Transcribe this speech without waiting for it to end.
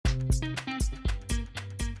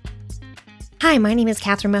Hi, my name is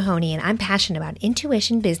Catherine Mahoney, and I'm passionate about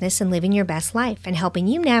intuition, business, and living your best life, and helping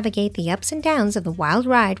you navigate the ups and downs of the wild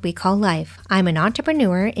ride we call life. I'm an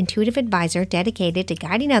entrepreneur, intuitive advisor dedicated to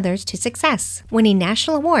guiding others to success, winning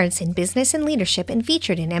national awards in business and leadership, and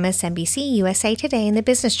featured in MSNBC, USA Today, and the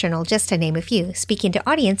Business Journal, just to name a few, speaking to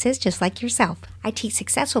audiences just like yourself. I teach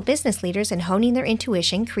successful business leaders in honing their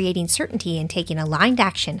intuition, creating certainty, and taking aligned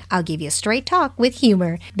action. I'll give you straight talk with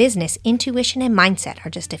humor. Business, intuition, and mindset are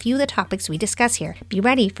just a few of the topics we discuss here. Be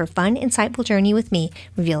ready for a fun, insightful journey with me.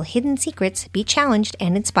 Reveal hidden secrets, be challenged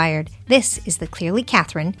and inspired. This is the Clearly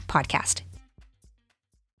Catherine podcast.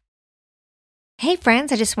 Hey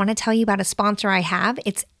friends, I just want to tell you about a sponsor I have.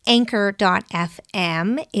 It's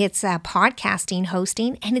Anchor.fm. It's a podcasting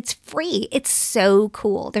hosting and it's free. It's so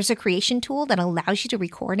cool. There's a creation tool that allows you to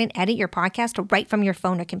record and edit your podcast right from your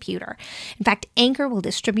phone or computer. In fact, Anchor will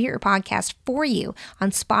distribute your podcast for you on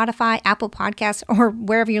Spotify, Apple Podcasts, or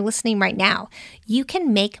wherever you're listening right now. You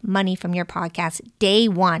can make money from your podcast day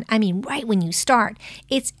one. I mean, right when you start.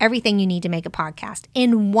 It's everything you need to make a podcast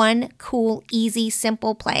in one cool, easy,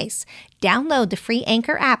 simple place. Download the free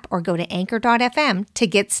Anchor app or go to Anchor.fm to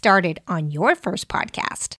get started on your first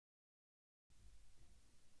podcast.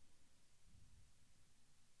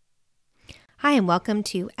 Hi, and welcome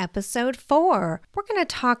to episode 4. We're going to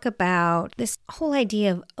talk about this whole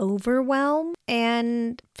idea of overwhelm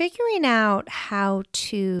and figuring out how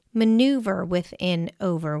to maneuver within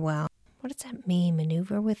overwhelm. What does that mean,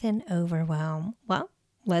 maneuver within overwhelm? Well,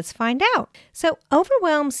 let's find out. So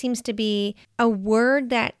overwhelm seems to be a word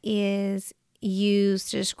that is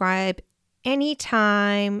used to describe any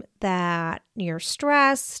time that you're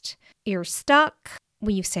stressed, you're stuck,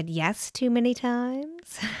 when you've said yes too many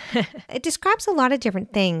times. It describes a lot of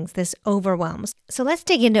different things, this overwhelm. So let's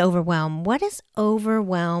dig into overwhelm. What is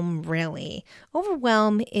overwhelm really?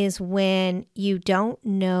 Overwhelm is when you don't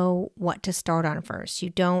know what to start on first. You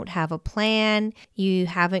don't have a plan. You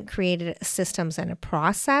haven't created systems and a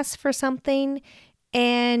process for something.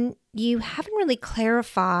 And you haven't really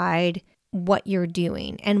clarified what you're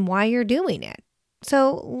doing and why you're doing it.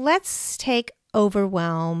 So let's take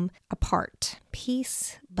overwhelm apart,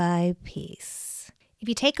 piece by piece. If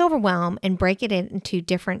you take overwhelm and break it into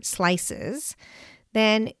different slices,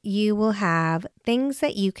 then you will have things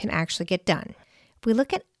that you can actually get done. If we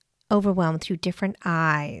look at overwhelm through different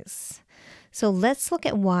eyes, so let's look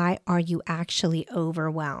at why are you actually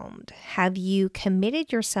overwhelmed? Have you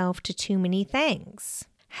committed yourself to too many things?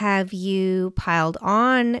 Have you piled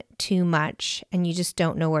on too much and you just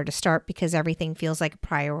don't know where to start because everything feels like a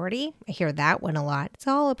priority? I hear that one a lot. It's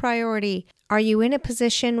all a priority. Are you in a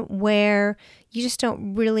position where you just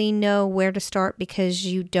don't really know where to start because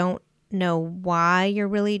you don't know why you're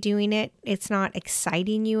really doing it? It's not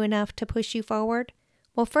exciting you enough to push you forward?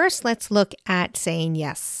 Well, first, let's look at saying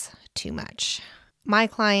yes too much. My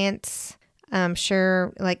clients, I'm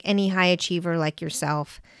sure like any high achiever like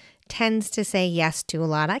yourself, tends to say yes to a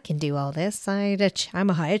lot. I can do all this. I'm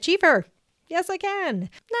a high achiever. Yes, I can.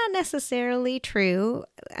 Not necessarily true.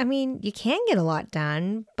 I mean, you can get a lot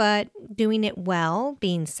done, but doing it well,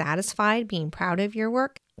 being satisfied, being proud of your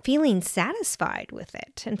work, feeling satisfied with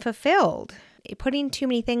it and fulfilled. Putting too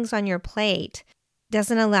many things on your plate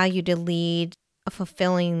doesn't allow you to lead a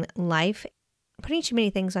fulfilling life. Putting too many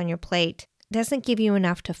things on your plate doesn't give you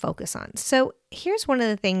enough to focus on. So here's one of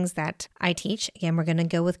the things that I teach. Again, we're going to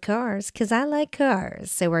go with cars because I like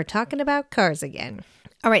cars. So we're talking about cars again.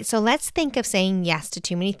 All right, so let's think of saying yes to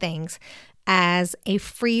too many things as a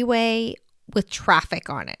freeway with traffic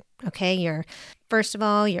on it. Okay, first of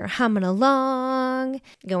all, you're humming along,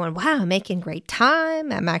 going, wow, I'm making great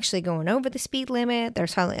time. I'm actually going over the speed limit.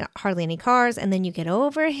 There's hardly any cars. And then you get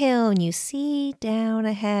over a hill and you see down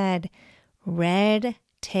ahead red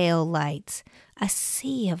tail lights, a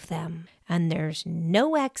sea of them, and there's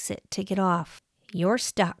no exit to get off. You're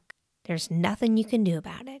stuck. There's nothing you can do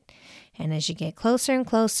about it. And as you get closer and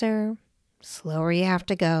closer, slower you have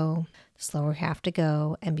to go,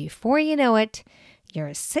 and before you know it,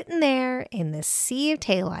 you're sitting there in the sea of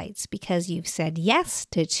taillights because you've said yes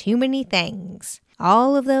to too many things.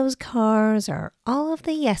 All of those cars are all of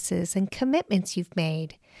the yeses and commitments you've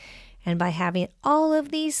made. And by having all of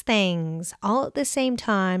these things all at the same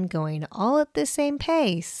time, going all at the same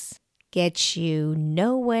pace, gets you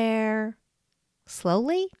nowhere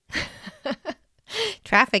slowly.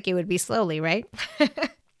 Traffic, it would be slowly, right?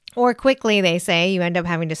 Or quickly, they say. You end up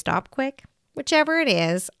having to stop quick. Whichever it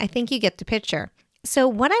is, I think you get the picture. So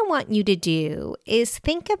what I want you to do is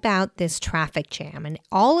think about this traffic jam, and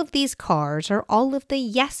all of these cars are all of the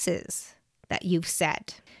yeses that you've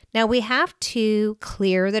said. Now we have to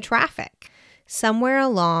clear the traffic. somewhere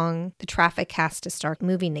along the traffic has to start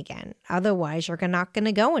moving again. Otherwise, you're not going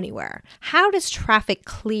to go anywhere. How does traffic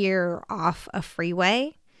clear off a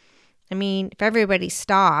freeway? I mean, if everybody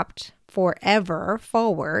stopped forever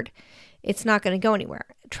forward, it's not going to go anywhere.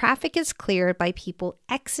 Traffic is cleared by people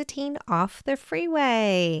exiting off the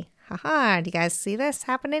freeway. Haha, do you guys see this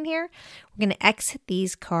happening here? We're going to exit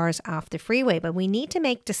these cars off the freeway, but we need to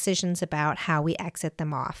make decisions about how we exit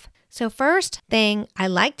them off. So first thing I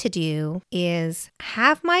like to do is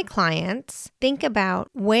have my clients think about,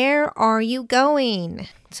 where are you going?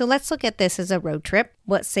 So let's look at this as a road trip.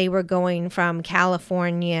 Let's say we're going from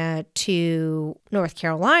California to North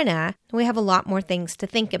Carolina. We have a lot more things to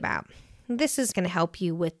think about. This is going to help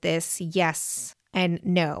you with this yes and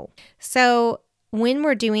no. So when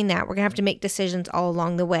we're doing that, we're going to have to make decisions all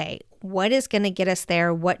along the way. What is going to get us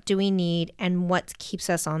there? What do we need? And what keeps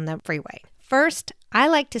us on the freeway? First, I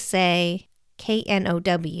like to say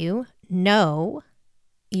KNOW, know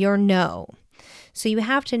your no. So you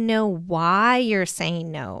have to know why you're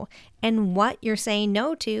saying no and what you're saying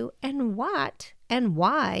no to and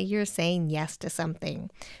why you're saying yes to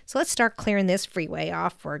something. So let's start clearing this freeway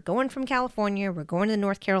off. We're going from California. We're going to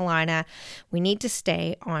North Carolina. We need to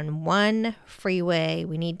stay on one freeway.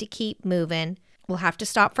 We need to keep moving. We'll have to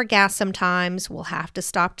stop for gas sometimes. We'll have to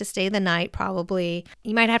stop to stay the night probably.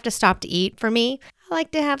 You might have to stop to eat. For me, I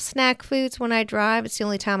like to have snack foods when I drive. It's the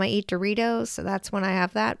only time I eat Doritos, so that's when I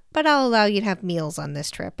have that. But I'll allow you to have meals on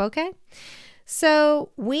this trip, okay? So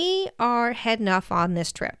we are heading off on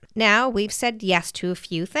this trip. Now we've said yes to a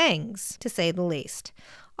few things, to say the least.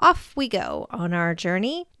 Off we go on our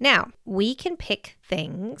journey. Now we can pick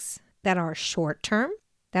things that are short term,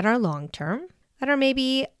 that are long term, that are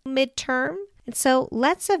maybe midterm. And so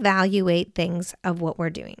let's evaluate things of what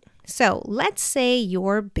we're doing. So let's say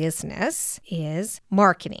your business is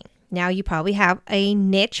marketing. Now you probably have a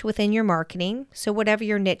niche within your marketing. So whatever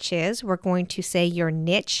your niche is, we're going to say your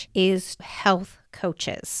niche is health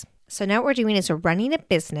coaches. So now what we're doing is we're running a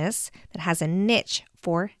business that has a niche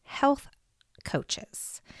for health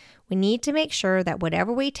coaches. We need to make sure that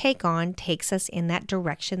whatever we take on takes us in that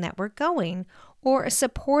direction that we're going, or is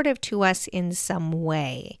supportive to us in some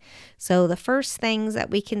way. So the first things that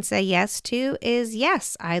we can say yes to is,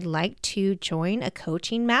 yes, I'd like to join a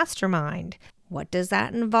coaching mastermind. What does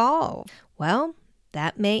that involve? Well,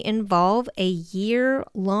 that may involve a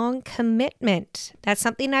year-long commitment. That's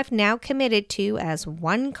something I've now committed to as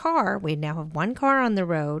one car. We now have one car on the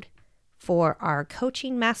road for our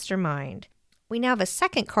coaching mastermind. We now have a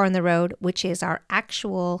second car on the road, which is our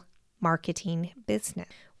actual marketing business.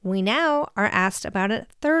 We now are asked about a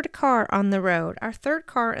third car on the road. Our third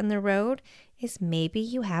car on the road is maybe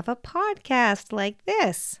you have a podcast like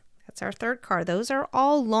this. That's our third car. Those are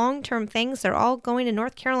all long-term things. They're all going to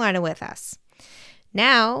North Carolina with us.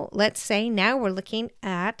 Now, let's say now we're looking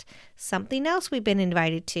at something else we've been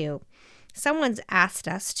invited to. Someone's asked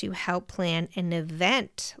us to help plan an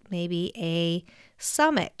event, maybe a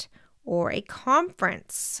summit or a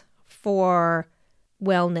conference for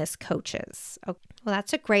wellness coaches. Okay. Well,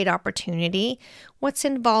 that's a great opportunity. What's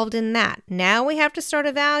involved in that? Now we have to start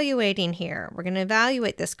evaluating here. We're going to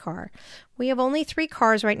evaluate this car. We have only 3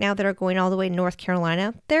 cars right now that are going all the way to North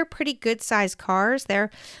Carolina. They're pretty good sized cars.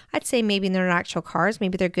 I'd say maybe they're not actual cars.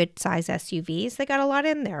 Maybe they're good size SUVs. They got a lot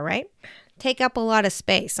in there, right? Take up a lot of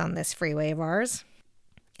space on this freeway of ours.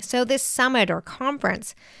 So this summit or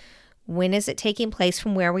conference, when is it taking place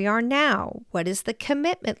from where we are now? What is the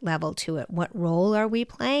commitment level to it? What role are we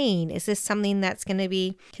playing? Is this something that's going to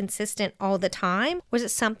be consistent all the time? Or is it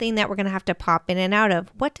something that we're going to have to pop in and out of?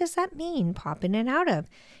 What does that mean, pop in and out of?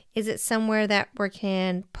 Is it somewhere that we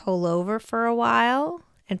can pull over for a while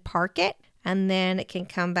and park it? And then it can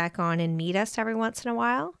come back on and meet us every once in a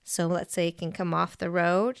while. So let's say it can come off the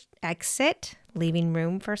road, exit, leaving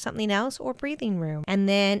room for something else, or breathing room. And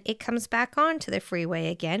then it comes back onto the freeway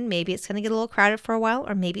again. Maybe it's going to get a little crowded for a while,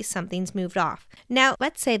 or maybe something's moved off. Now,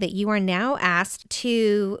 let's say that you are now asked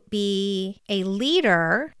to be a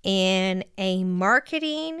leader in a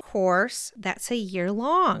marketing course that's a year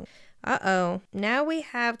long. Now we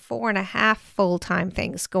have 4.5 full-time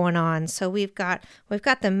things going on. So we've got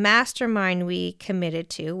the mastermind we committed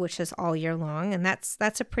to, which is all year long, and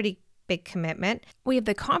that's a pretty big commitment. We have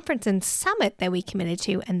the conference and summit that we committed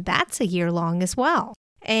to, and that's a year long as well.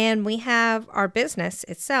 And we have our business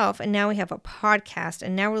itself, and now we have a podcast,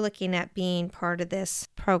 and now we're looking at being part of this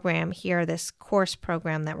program here, this course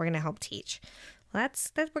program that we're going to help teach.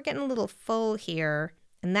 We're getting a little full here,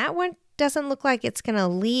 and that one doesn't look like it's going to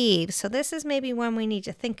leave. So this is maybe one we need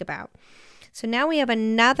to think about. So now we have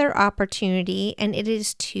another opportunity, and it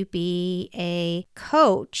is to be a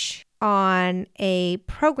coach on a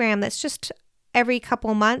program that's just every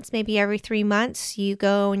couple months, maybe every 3 months, you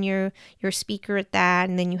go and you're a speaker at that,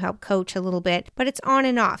 and then you help coach a little bit, but it's on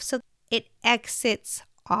and off. So it exits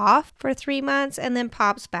off for 3 months and then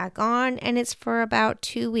pops back on, and it's for about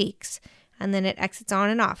 2 weeks. And then it exits on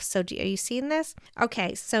and off. So are you seeing this?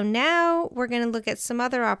 Okay, so now we're going to look at some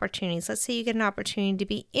other opportunities. Let's say you get an opportunity to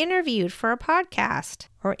be interviewed for a podcast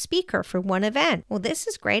or a speaker for one event. Well, this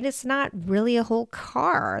is great. It's not really a whole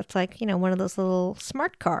car. It's like, one of those little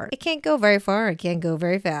smart cars. It can't go very far. It can't go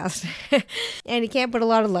very fast. And you can't put a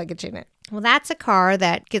lot of luggage in it. Well, that's a car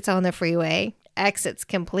that gets on the freeway, exits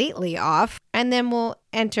completely off, and then we'll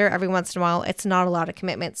enter every once in a while. It's not a lot of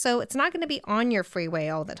commitment. So it's not going to be on your freeway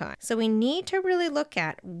all the time. So we need to really look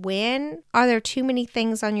at, when are there too many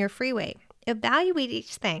things on your freeway? Evaluate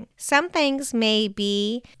each thing. Some things may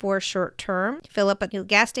be for short term. You fill up at your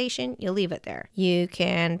gas station, you leave it there. You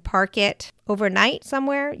can park it overnight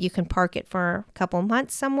somewhere. You can park it for a couple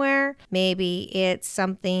months somewhere. Maybe it's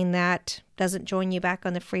something that doesn't join you back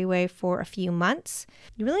on the freeway for a few months.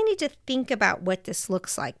 You really need to think about what this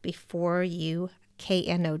looks like before you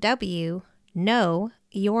KNOW know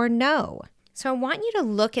your no. So I want you to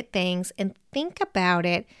look at things and think about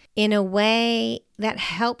it in a way that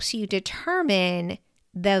helps you determine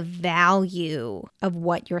the value of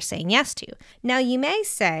what you're saying yes to. Now, you may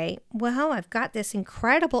say, well, I've got this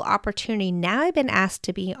incredible opportunity. Now I've been asked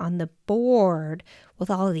to be on the board with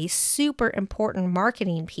all of these super important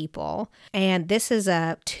marketing people, and this is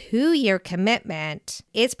a 2-year commitment.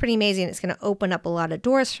 It's pretty amazing. It's going to open up a lot of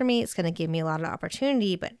doors for me. It's going to give me a lot of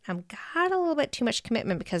opportunity, but I've got a little bit too much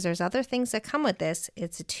commitment because there's other things that come with this.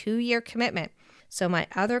 It's a 2-year commitment. So my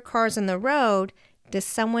other cars on the road, does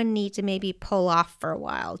someone need to maybe pull off for a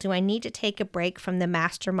while? Do I need to take a break from the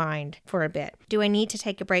mastermind for a bit? Do I need to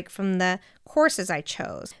take a break from the courses I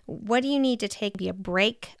chose? What do you need to take a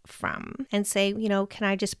break from and say, can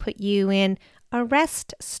I just put you in a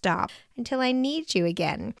rest stop until I need you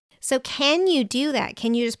again? So can you do that?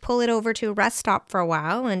 Can you just pull it over to a rest stop for a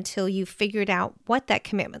while until you've figured out what that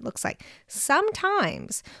commitment looks like?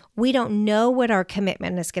 Sometimes we don't know what our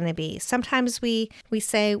commitment is going to be. Sometimes we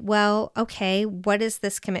say, well, okay, what does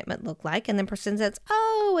this commitment look like? And then person says,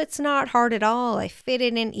 oh, it's not hard at all. I fit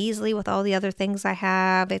it in easily with all the other things I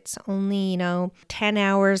have. It's only, 10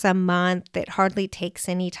 hours a month. It hardly takes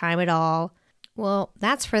any time at all. Well,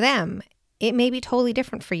 that's for them. It may be totally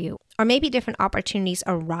different for you, or maybe different opportunities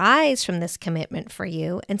arise from this commitment for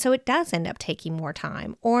you, and so it does end up taking more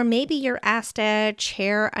time. Or maybe you're asked to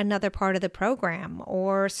chair another part of the program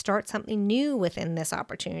or start something new within this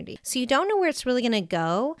opportunity. So you don't know where it's really going to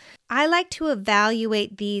go. I like to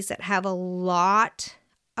evaluate these that have a lot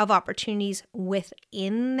of opportunities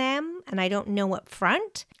within them, and I don't know up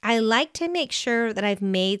front. I like to make sure that I've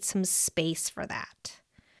made some space for that.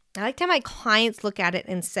 I like to have my clients look at it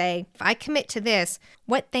and say, if I commit to this,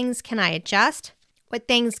 what things can I adjust? What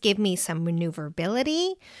things give me some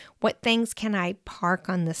maneuverability? What things can I park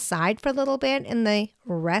on the side for a little bit in the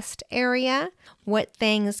rest area? What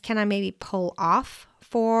things can I maybe pull off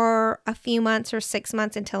for a few months or 6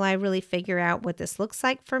 months until I really figure out what this looks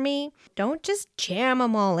like for me? Don't just jam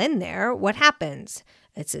them all in there. What happens?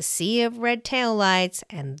 It's a sea of red taillights,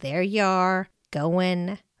 and there you are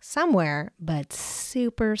going somewhere, but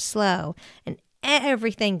super slow, and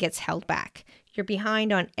everything gets held back. You're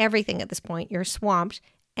behind on everything at this point. You're swamped,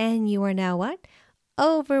 and you are now what?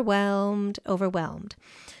 Overwhelmed.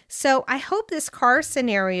 So I hope this car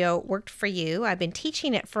scenario worked for you. I've been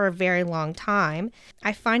teaching it for a very long time.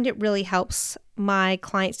 I find it really helps my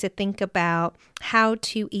clients to think about how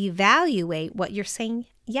to evaluate what you're saying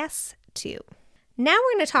yes to. Now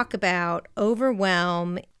we're going to talk about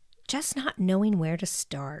overwhelm, just not knowing where to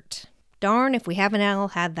start. Darn if we haven't all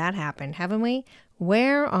had that happen, haven't we?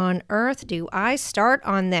 Where on earth do I start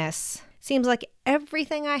on this? Seems like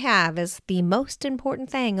everything I have is the most important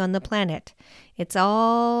thing on the planet. It's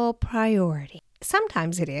all priority.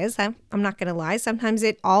 Sometimes it is. I'm not going to lie. Sometimes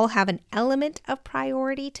it all have an element of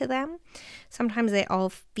priority to them. Sometimes they all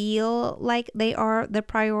feel like they are the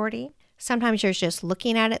priority. Sometimes you're just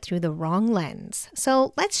looking at it through the wrong lens.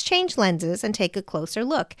 So let's change lenses and take a closer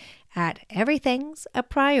look at everything's a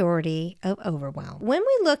priority of overwhelm. When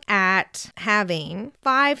we look at having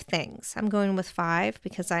 5 things, I'm going with 5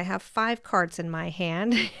 because I have 5 cards in my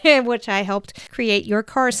hand, which I helped create your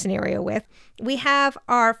car scenario with. We have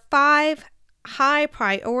our 5 high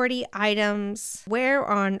priority items. Where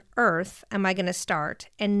on earth am I going to start?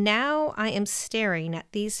 And now I am staring at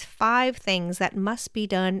these 5 things that must be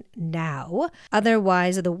done now.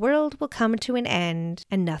 Otherwise, the world will come to an end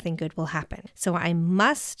and nothing good will happen. So I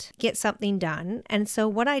must get something done. And so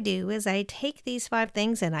what I do is I take these 5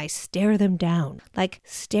 things and I stare them down. Like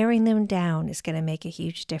staring them down is going to make a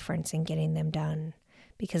huge difference in getting them done.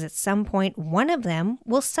 Because at some point, one of them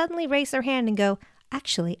will suddenly raise their hand and go,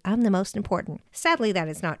 actually, I'm the most important. Sadly, that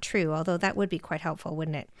is not true, although that would be quite helpful,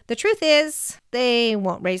 wouldn't it? The truth is, they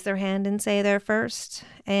won't raise their hand and say they're first.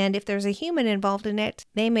 And if there's a human involved in it,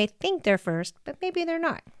 they may think they're first, but maybe they're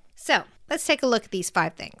not. So let's take a look at these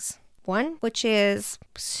 5 things. 1, which is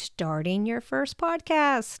starting your first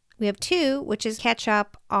podcast. We have 2, which is catch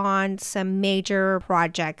up on some major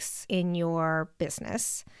projects in your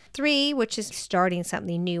business. 3, which is starting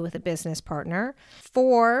something new with a business partner.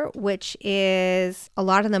 4, which is a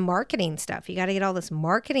lot of the marketing stuff. You got to get all this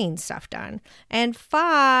marketing stuff done. And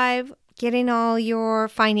 5, getting all your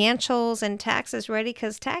financials and taxes ready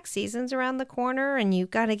because tax season's around the corner and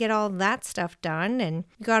you've got to get all that stuff done. And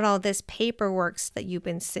you got all this paperwork that you've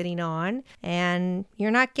been sitting on and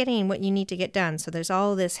you're not getting what you need to get done. So there's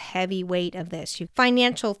all this heavy weight of this.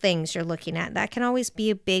 Financial things you're looking at, that can always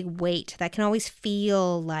be a big weight. That can always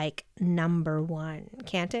feel like number 1,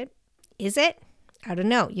 can't it? Is it? I don't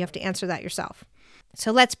know. You have to answer that yourself.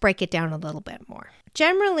 So let's break it down a little bit more.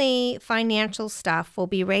 Generally, financial stuff will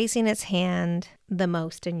be raising its hand the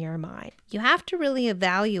most in your mind. You have to really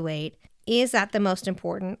evaluate, is that the most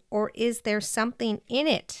important, or is there something in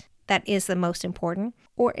it that is the most important,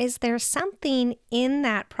 or is there something in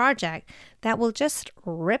that project that will just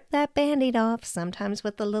rip that Band-Aid off, sometimes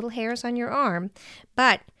with the little hairs on your arm,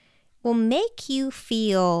 but will make you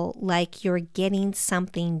feel like you're getting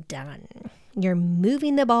something done. You're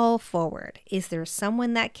moving the ball forward. Is there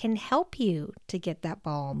someone that can help you to get that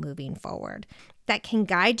ball moving forward, that can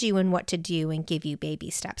guide you in what to do and give you baby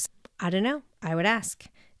steps? I don't know. I would ask.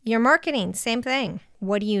 Your marketing, same thing.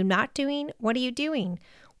 What are you not doing? What are you doing?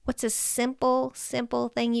 What's a simple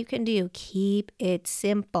thing you can do? Keep it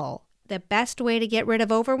simple. The best way to get rid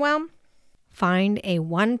of overwhelm? Find a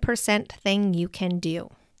 1% thing you can do.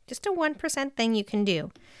 Just a 1% thing you can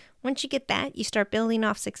do. Once you get that, you start building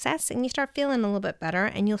off success and you start feeling a little bit better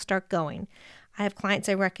and you'll start going. I have clients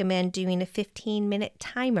I recommend doing a 15-minute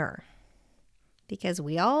timer because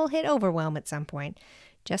we all hit overwhelm at some point.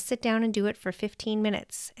 Just sit down and do it for 15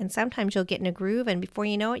 minutes. And sometimes you'll get in a groove and before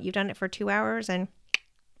you know it, you've done it for 2 hours and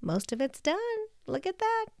most of it's done. Look at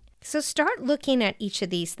that. So start looking at each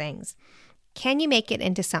of these things. Can you make it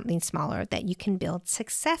into something smaller that you can build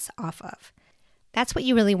success off of? That's what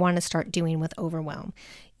you really want to start doing with overwhelm.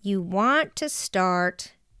 You want to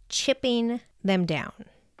start chipping them down.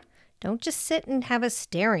 Don't just sit and have a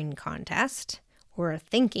staring contest or a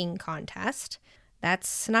thinking contest.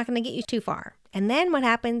 That's not going to get you too far. And then what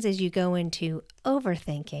happens is you go into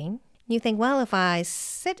overthinking. You think, well, if I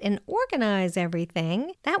sit and organize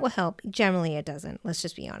everything, that will help. Generally, it doesn't. Let's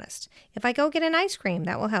just be honest. If I go get an ice cream,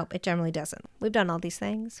 that will help. It generally doesn't. We've done all these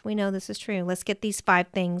things. We know this is true. Let's get these 5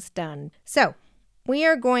 things done. So we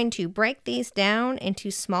are going to break these down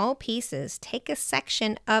into small pieces. Take a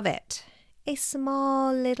section of it, a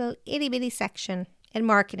small little itty bitty section. In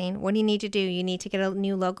marketing, what do you need to do? You need to get a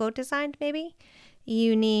new logo designed, maybe?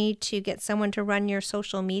 You need to get someone to run your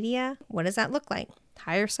social media. What does that look like?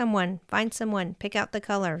 Hire someone, find someone, pick out the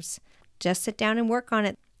colors. Just sit down and work on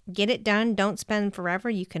it. Get it done. Don't spend forever.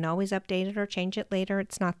 You can always update it or change it later.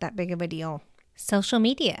 It's not that big of a deal. Social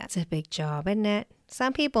media. It's a big job, isn't it?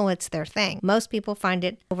 Some people, it's their thing. Most people find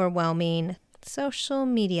it overwhelming. Social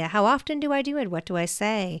media. How often do I do it? What do I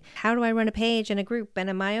say? How do I run a page and a group and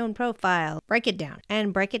in my own profile? Break it down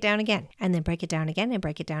and break it down again. And then break it down again and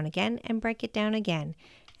break it down again and break it down again.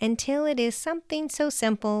 Until it is something so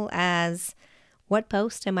simple as, what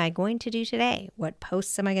post am I going to do today? What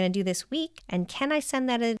posts am I going to do this week? And can I send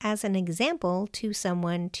that as an example to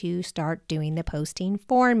someone to start doing the posting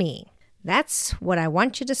for me? That's what I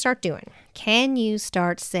want you to start doing. Can you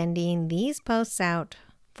start sending these posts out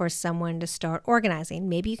for someone to start organizing?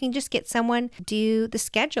 Maybe you can just get someone to do the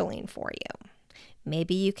scheduling for you.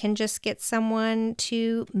 Maybe you can just get someone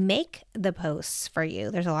to make the posts for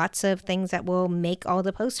you. There's lots of things that will make all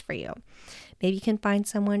the posts for you. Maybe you can find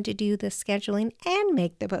someone to do the scheduling and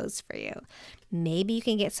make the posts for you. Maybe you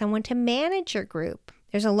can get someone to manage your group.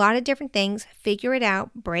 There's a lot of different things. Figure it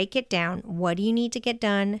out. Break it down. What do you need to get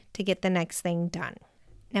done to get the next thing done?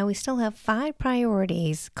 Now, we still have 5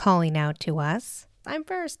 priorities calling out to us. I'm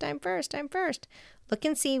first. Look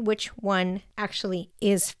and see which one actually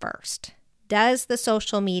is first. Does the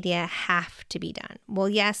social media have to be done? Well,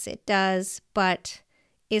 yes, it does, but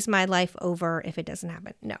is my life over if it doesn't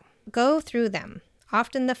happen? No. Go through them.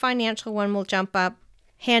 Often the financial one will jump up.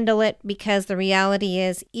 Handle it, because the reality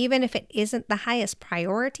is, even if it isn't the highest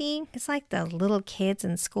priority, it's like the little kids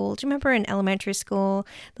in school. Do you remember in elementary school,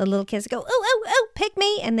 the little kids go, oh, oh, oh, pick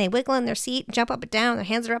me, and they wiggle in their seat, jump up and down, their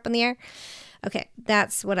hands are up in the air? Okay,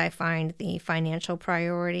 that's what I find the financial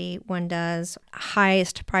priority one does.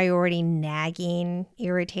 Highest priority, nagging,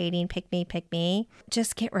 irritating, pick me.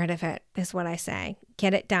 Just get rid of it, is what I say.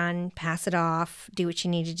 Get it done, pass it off, do what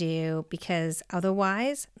you need to do, because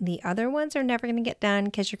otherwise the other ones are never going to get done,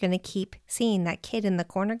 because you're going to keep seeing that kid in the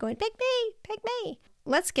corner going, pick me.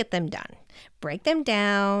 Let's get them done. Break them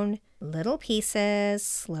down, little pieces,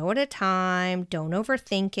 slow at a time. Don't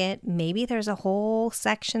overthink it. Maybe there's a whole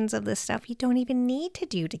sections of this stuff you don't even need to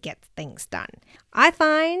do to get things done. I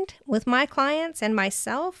find with my clients and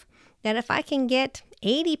myself that if I can get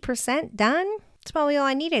 80% done, it's probably all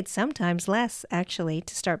I needed, sometimes less actually,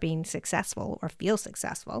 to start being successful or feel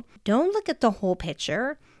successful. Don't look at the whole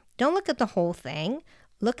picture. Don't look at the whole thing.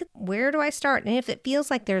 Look at where do I start? And if it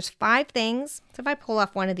feels like there's 5 things, so if I pull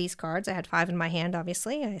off one of these cards, I had 5 in my hand,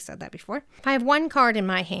 obviously, I said that before. If I have one card in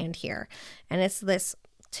my hand here, and it's this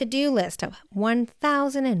to-do list of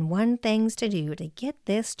 1,001 things to do to get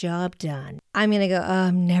this job done. I'm going to go,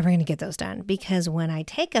 I'm never going to get those done, because when I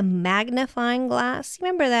take a magnifying glass,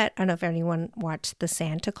 remember that? I don't know if anyone watched the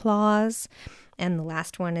Santa Claus, and the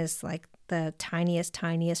last one is like the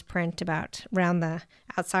tiniest print about around the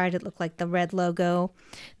outside. It looked like the red logo.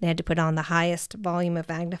 They had to put on the highest volume of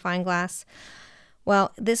magnifying glass.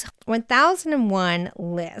 Well, this 1001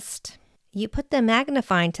 list, you put the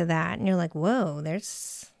magnifying to that and you're like, whoa,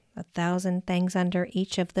 there's 1,000 things under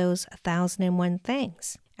each of those 1,001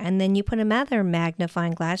 things. And then you put another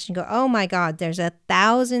magnifying glass and you go, oh my God, there's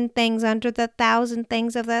 1,000 things under the 1,000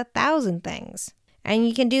 things of the 1,000 things. And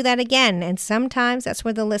you can do that again. And sometimes that's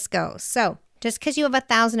where the list goes. So just because you have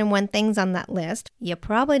 1,001 things on that list, you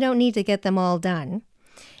probably don't need to get them all done.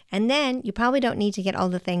 And then you probably don't need to get all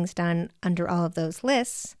the things done under all of those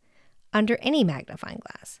lists under any magnifying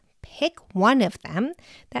glass. Pick one of them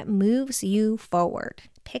that moves you forward.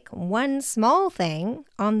 Pick one small thing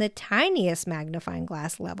on the tiniest magnifying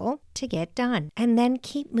glass level to get done. And then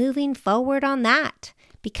keep moving forward on that.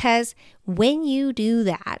 Because when you do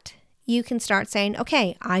that, you can start saying,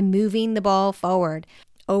 okay, I'm moving the ball forward.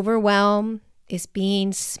 Overwhelm is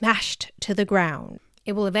being smashed to the ground.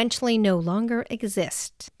 It will eventually no longer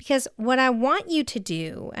exist. Because what I want you to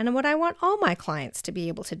do, and what I want all my clients to be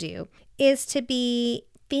able to do, is to be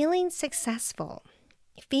feeling successful,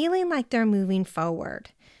 feeling like they're moving forward,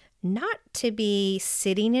 not to be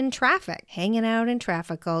sitting in traffic, hanging out in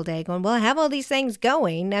traffic all day going, well, I have all these things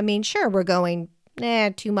going. I mean, sure, we're going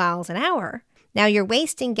 2 miles an hour. Now you're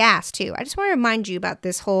wasting gas too. I just want to remind you about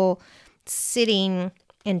this whole sitting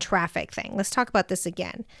in traffic thing. Let's talk about this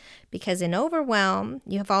again, because in overwhelm,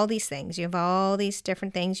 you have all these things. You have all these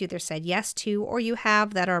different things you either said yes to or you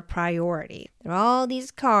have that are priority. There are all these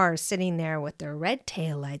cars sitting there with their red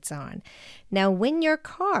taillights on. Now, when your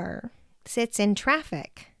car sits in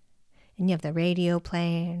traffic and you have the radio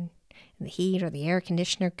playing and the heat or the air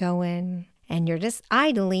conditioner going and you're just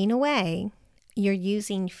idling away, you're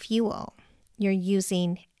using fuel. You're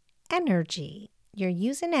using energy. You're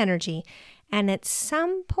using energy. And at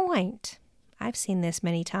some point, I've seen this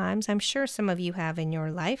many times, I'm sure some of you have in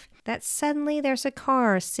your life, that suddenly there's a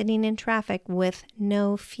car sitting in traffic with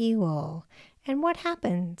no fuel. And what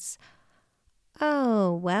happens?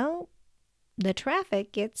 Oh, well, the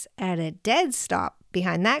traffic gets at a dead stop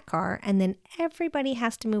behind that car, and then everybody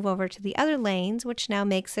has to move over to the other lanes, which now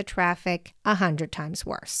makes the traffic 100 times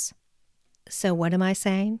worse. So what am I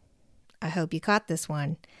saying? I hope you caught this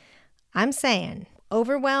one. I'm saying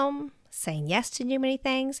overwhelm, saying yes to too many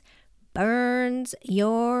things, burns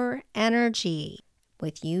your energy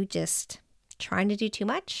with you just trying to do too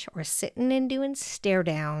much or sitting and doing stare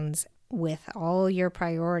downs with all your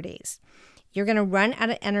priorities. You're going to run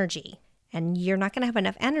out of energy and you're not going to have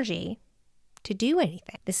enough energy to do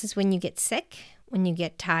anything. This is when you get sick, when you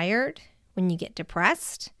get tired, when you get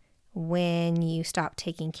depressed, when you stop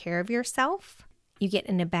taking care of yourself. You get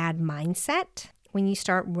in a bad mindset when you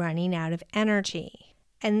start running out of energy.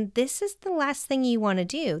 And this is the last thing you want to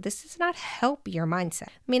do. This does not help your mindset.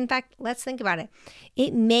 I mean, in fact, let's think about it.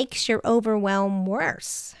 It makes your overwhelm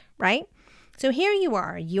worse, right? So here you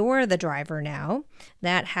are. You're the driver now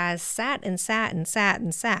that has sat,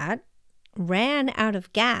 ran out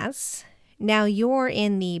of gas. Now you're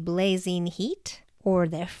in the blazing heat or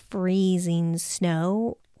the freezing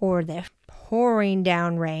snow or the pouring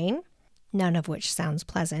down rain. none of which sounds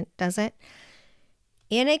pleasant, does it?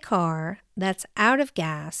 In a car that's out of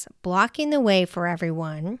gas, blocking the way for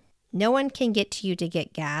everyone, no one can get to you to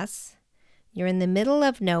get gas, you're in the middle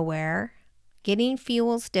of nowhere, getting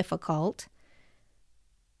fuel's difficult,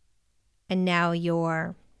 and now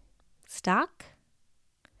you're stuck?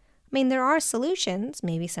 I mean, there are solutions.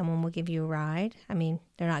 Maybe someone will give you a ride. I mean,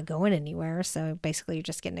 they're not going anywhere, so basically you're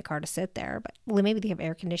just getting a car to sit there. But maybe they have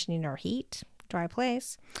air conditioning or heat, dry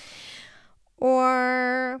place.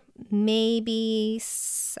 Or maybe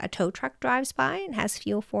a tow truck drives by and has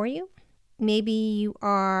fuel for you. Maybe you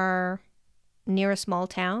are near a small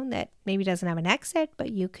town that maybe doesn't have an exit,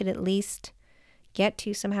 but you could at least get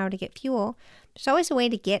to somehow to get fuel. There's always a way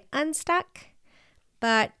to get unstuck,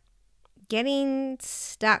 but getting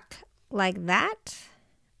stuck like that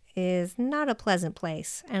is not a pleasant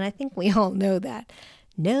place. And I think we all know that.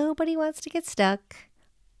 Nobody wants to get stuck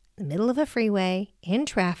in the middle of a freeway, in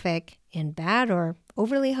traffic, in bad or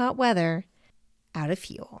overly hot weather, out of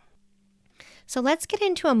fuel. So let's get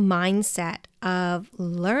into a mindset of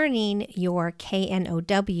learning your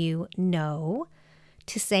KNOW, no,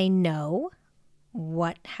 to say no.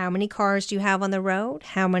 How many cars do you have on the road?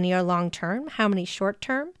 How many are long-term? How many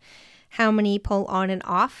short-term? How many pull on and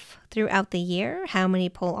off throughout the year? How many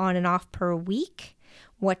pull on and off per week?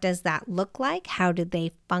 What does that look like? How do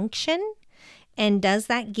they function? And does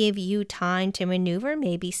that give you time to maneuver?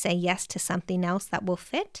 Maybe say yes to something else that will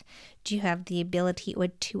fit? Do you have the ability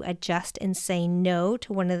to adjust and say no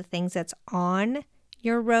to one of the things that's on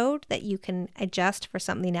your road that you can adjust for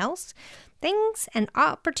something else? Things and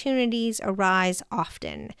opportunities arise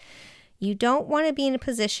often. You don't want to be in a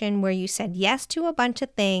position where you said yes to a bunch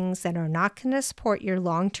of things that are not going to support your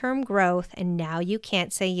long-term growth, and now you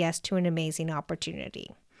can't say yes to an amazing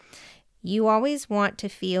opportunity. You always want to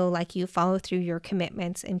feel like you follow through your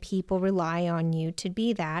commitments and people rely on you to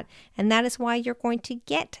be that, and that is why you're going to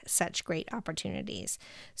get such great opportunities.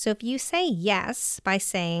 So if you say yes by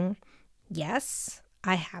saying, yes,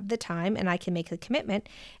 I have the time and I can make the commitment,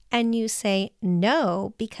 and you say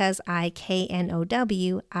no because I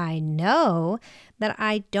know that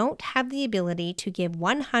I don't have the ability to give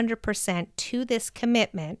 100% to this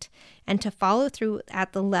commitment and to follow through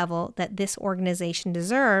at the level that this organization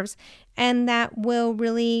deserves, and that will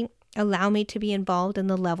really allow me to be involved in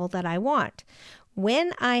the level that I want.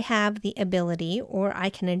 When I have the ability or I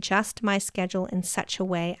can adjust my schedule in such a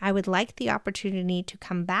way, I would like the opportunity to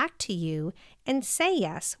come back to you and say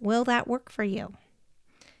yes. Will that work for you?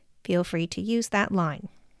 Feel free to use that line.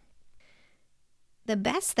 The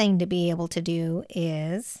best thing to be able to do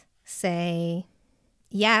is say,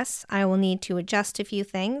 yes, I will need to adjust a few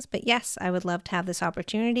things, but yes, I would love to have this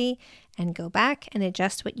opportunity, and go back and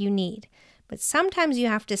adjust what you need. But sometimes you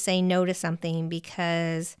have to say no to something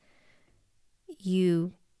because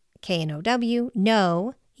you, KNOW,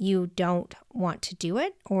 know you don't want to do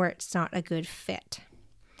it or it's not a good fit.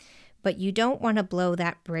 But you don't want to blow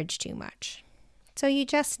that bridge too much. So you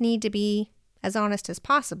just need to be as honest as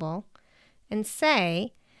possible and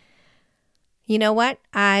say, you know what,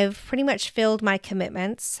 I've pretty much filled my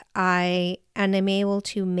commitments. I am able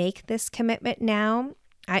to make this commitment now.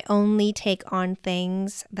 I only take on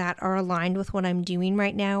things that are aligned with what I'm doing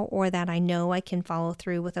right now, or that I know I can follow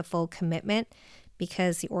through with a full commitment,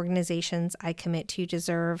 because the organizations I commit to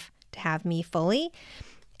deserve to have me fully.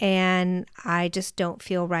 And I just don't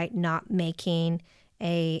feel right not making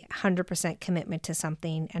a 100% commitment to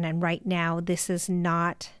something. And then right now, this is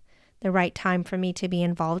not the right time for me to be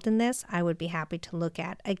involved in this. I would be happy to look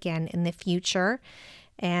at again in the future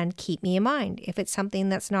and keep me in mind. If it's something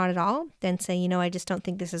that's not at all, then say, you know, I just don't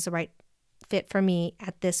think this is the right fit for me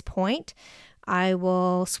at this point. I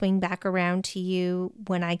will swing back around to you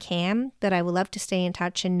when I can, but I would love to stay in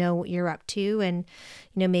touch and know what you're up to. And,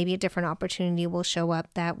 you know, maybe a different opportunity will show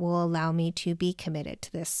up that will allow me to be committed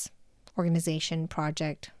to this organization,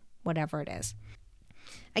 project, whatever it is.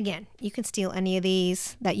 Again, you can steal any of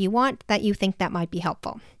these that you want, that you think that might be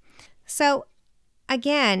helpful. So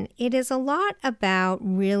again, it is a lot about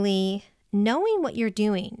really knowing what you're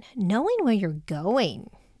doing, knowing where you're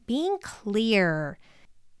going, being clear,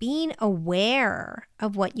 being aware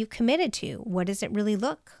of what you committed to. What does it really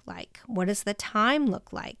look like? What does the time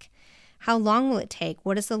look like? How long will it take?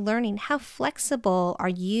 What is the learning? How flexible are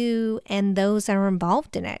you and those that are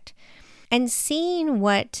involved in it? And seeing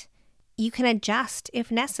what you can adjust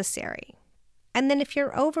if necessary. And then if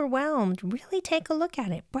you're overwhelmed, really take a look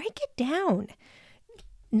at it. Break it down.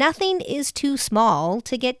 Nothing is too small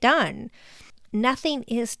to get done. Nothing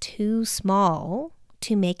is too small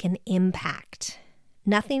to make an impact.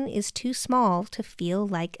 Nothing is too small to feel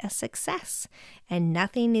like a success. And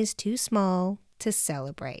nothing is too small to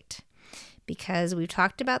celebrate. because we've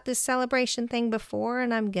talked about this celebration thing before,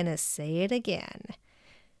 and I'm going to say it again.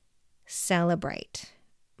 Celebrate.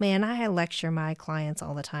 Man, I lecture my clients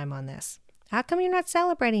all the time on this. How come you're not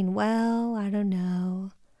celebrating? Well, I don't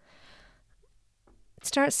know.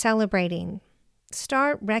 Start celebrating.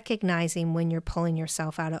 Start recognizing when you're pulling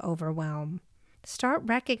yourself out of overwhelm. Start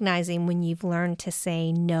recognizing when you've learned to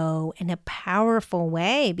say no in a powerful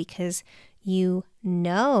way because you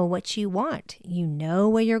know what you want. You know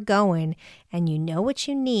where you're going, and you know what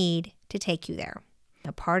you need to take you there.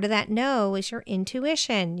 A part of that no is your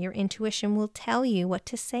intuition. Your intuition will tell you what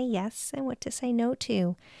to say yes and what to say no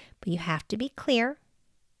to. But you have to be clear.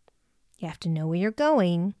 You have to know where you're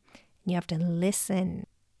going. You have to listen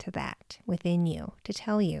to that within you to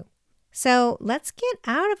tell you. So let's get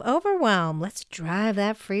out of overwhelm. Let's drive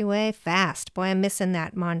that freeway fast. Boy, I'm missing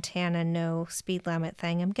that Montana no speed limit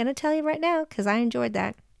thing. I'm going to tell you right now because I enjoyed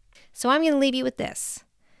that. So I'm going to leave you with this.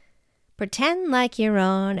 Pretend like you're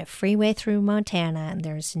on a freeway through Montana and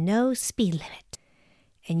there's no speed limit.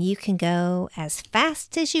 And you can go as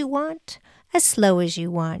fast as you want, as slow as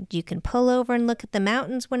you want. You can pull over and look at the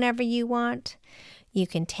mountains whenever you want. You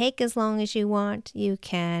can take as long as you want. You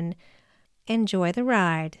can enjoy the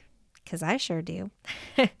ride, because I sure do.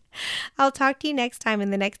 I'll talk to you next time in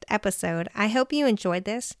the next episode. I hope you enjoyed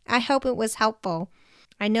this. I hope it was helpful.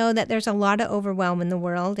 I know that there's a lot of overwhelm in the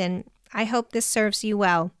world, and I hope this serves you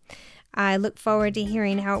well. I look forward to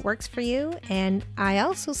hearing how it works for you, and I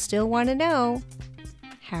also still want to know,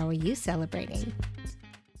 how are you celebrating?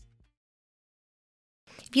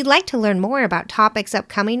 If you'd like to learn more about topics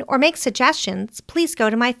upcoming or make suggestions, please go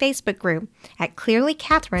to my Facebook group at Clearly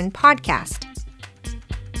Catherine Podcast.